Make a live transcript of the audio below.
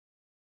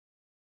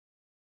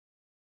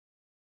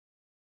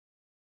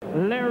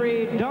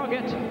Larry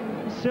Doggett,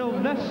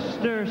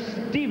 Sylvester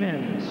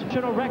Stevens.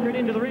 National record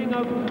into the ring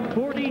of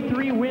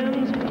 43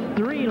 wins,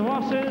 3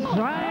 losses.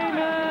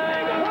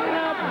 Simon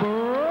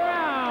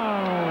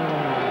Brown.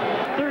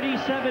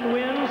 37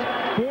 wins,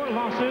 4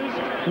 losses,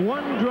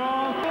 1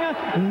 draw.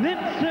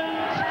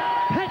 Vincent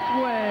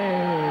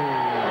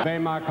Pettway. Obey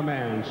my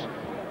commands.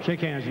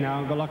 Shake hands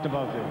now. Good luck to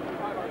both of you.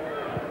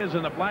 Is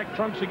in the black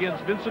trunks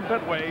against Vincent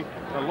Pettway,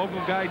 a local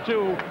guy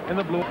too, in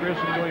the blue.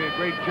 Pearson doing a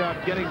great job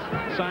getting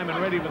Simon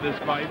ready for this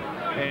fight.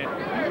 And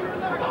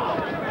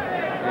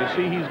you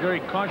see he's very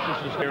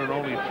cautious this year, and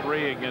only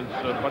 3 against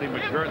Buddy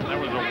McGurton. That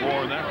was a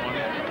war in that one.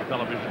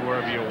 Television,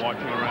 wherever you're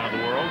watching around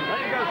the world.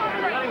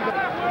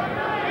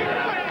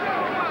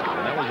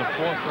 And that was a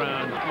 4th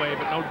round way,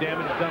 but no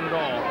damage done at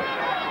all.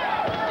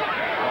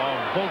 Oh,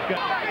 both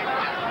guys.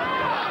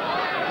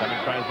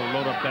 Tries to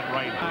load up that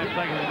right. 5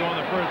 seconds to go in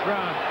the 1st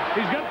round.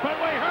 He's got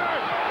Pettway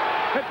hurt.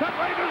 And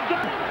Pettway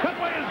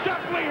is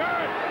definitely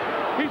hurt.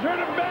 He's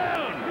hurt him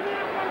down.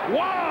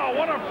 Wow,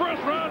 what a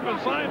 1st round for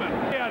Simon.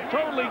 Yeah,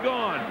 totally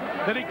gone.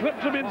 Then he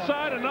clips him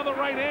inside, another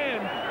right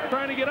hand,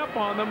 trying to get up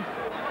on them.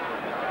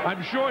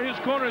 I'm sure his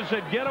corner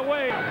said, get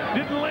away.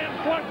 Didn't land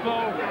flush,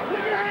 though.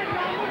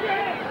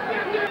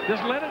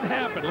 Just let it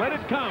happen. Let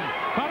it come.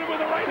 Caught him with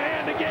the right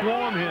hand again.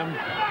 Warm him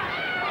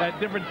at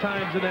different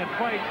times in that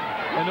fight.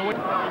 And the way,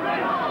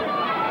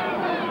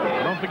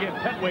 don't forget,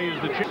 Pettway is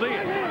the see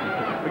it.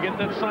 Forget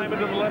that Simon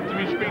to the left of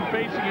your screen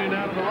facing you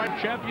now to the right.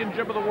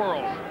 Championship of the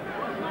world.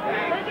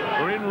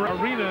 We're in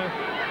arena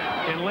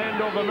in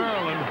Landover,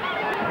 Maryland.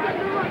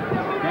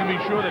 You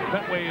be sure that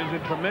Pettway is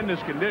in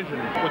tremendous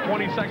condition with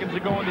 20 seconds to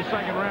go in the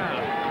 2nd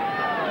round.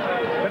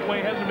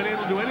 Pettway hasn't been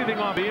able to do anything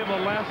off. Be able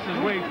to last his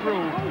way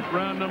through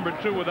round number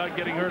 2 without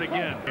getting hurt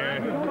again.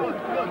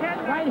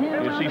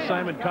 You see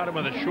Simon caught him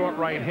with a short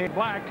right hand.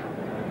 Black.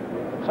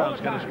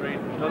 Sounds kind of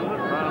strange, doesn't it?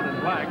 Brown and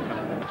black.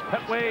 It's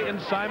Pettway and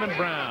Simon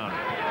Brown.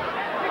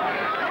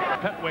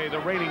 Pettway,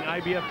 the reigning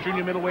IBF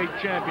junior middleweight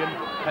champion.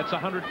 That's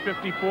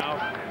 154.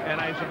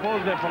 And I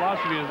suppose their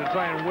philosophy is to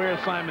try and wear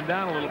Simon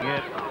down a little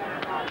bit.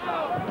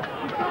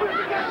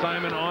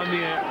 Simon on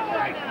the air.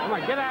 Come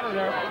on, get out of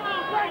there.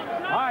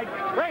 All right,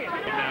 great.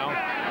 Now.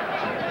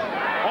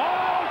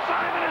 Oh,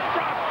 Simon is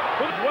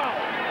dropped as well.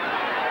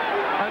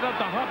 I thought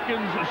the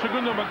Hopkins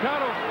Segundo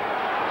Mercado.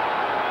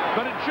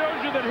 But it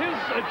shows you that his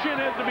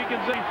chin has to be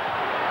considered.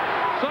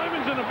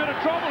 Simon's in a bit of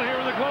trouble here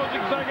in the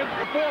closing seconds.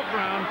 4th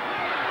round.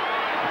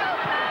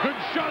 Good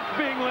shots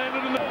being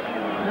landed in the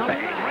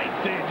bang right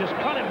there. Just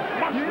caught him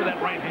flush with that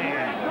right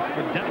hand.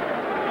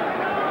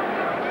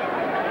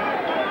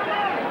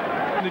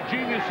 The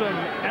genius of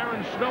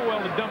Aaron Snowell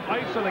to dump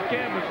ice on the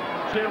canvas.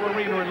 Sale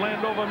Arena in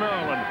Landover,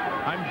 Maryland.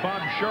 I'm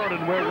Bob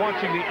Sheridan. We're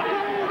watching the.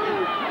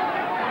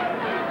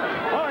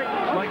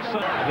 Like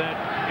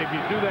that if you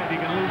do that, you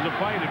can lose a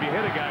fight if you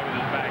hit a guy with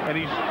his back. And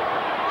he's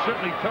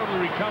certainly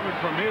totally recovered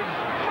from his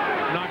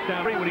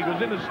knockdown. When he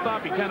goes in to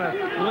stop, he kind of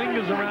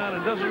lingers around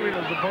and doesn't really,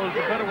 as opposed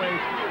to Pettway,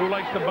 who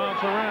likes to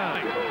bounce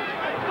around.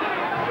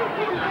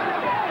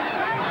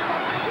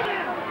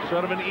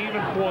 Sort of an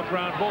even 4th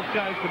round. Both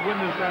guys could win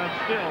this round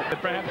still.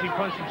 But perhaps he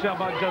punched himself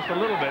out just a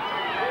little bit.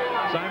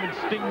 Simon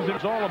stings.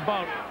 It's all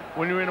about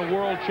when you're in a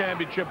world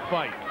championship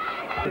fight.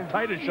 The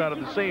tightest shot of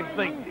the same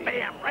thing.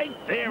 Bam, right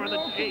there in the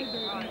cheek.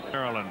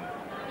 Maryland.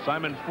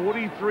 Simon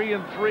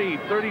 43-3,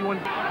 31,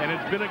 and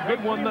it's been a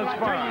good one thus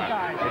far.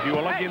 If you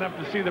were lucky enough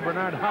to see the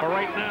Bernard Hopper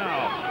right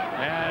now,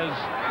 as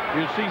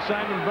you see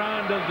Simon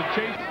Brown does the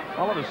chase,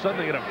 all of a sudden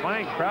they get a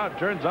fine crowd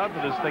turns out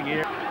for this thing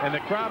here, and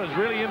the crowd is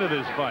really into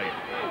this fight.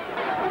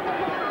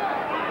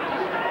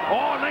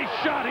 Oh, nice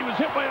shot. He was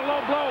hit by a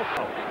low blow.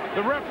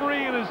 The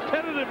referee in his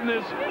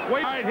tentativeness.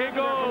 Wait, all right, here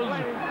goes.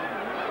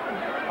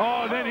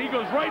 Oh, then he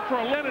goes right for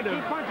a tentative.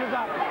 He punches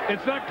up.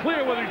 It's not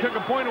clear whether he took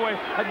a point away.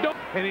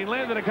 And he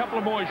landed a couple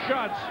of more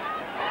shots.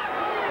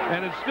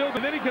 And it's still,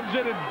 and then he comes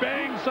in and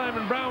bangs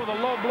Simon Brown with a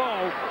low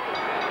blow.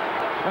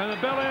 And the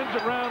bell ends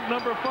at round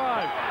number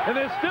 5. And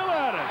they're still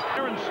at it.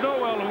 Aaron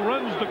Snowell, who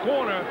runs the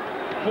corner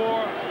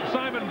for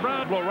Simon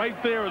Brown. Blow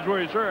right there is where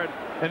he's hurt.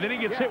 And then he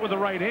gets hit with the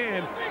right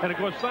hand. And of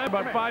course, Simon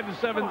about 5 to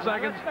 7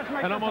 seconds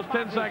and almost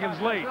 10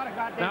 seconds late.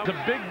 Now, it's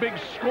a big, big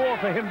score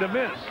for him to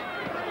miss.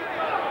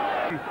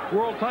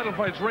 World title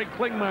fights, Ray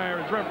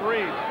Klingmeyer is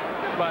referee,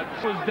 but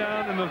was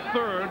down in the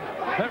 3rd.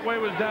 Pettway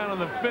was down in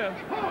the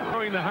 5th,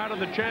 showing the heart of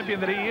the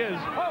champion that he is.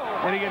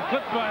 And he gets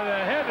clipped by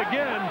the head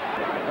again.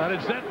 And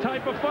it's that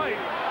type of fight.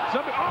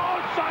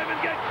 Oh, Simon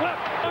gets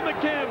clipped on the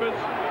canvas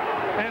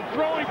and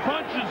throwing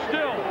punches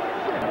still.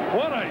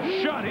 What a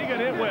shot he got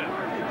hit with.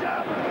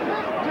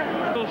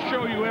 He'll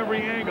show you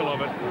every angle of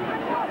it.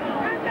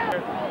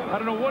 I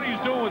don't know what he's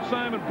doing with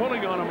Simon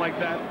pulling on him like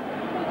that.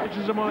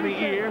 Pitches him on the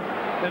ear,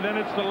 and then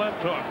it's the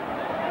left hook.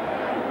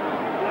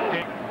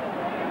 It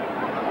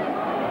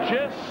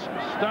just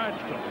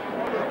starched him.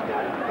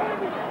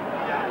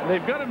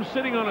 They've got him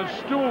sitting on a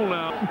stool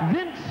now.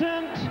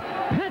 Vincent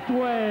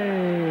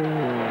Pettway.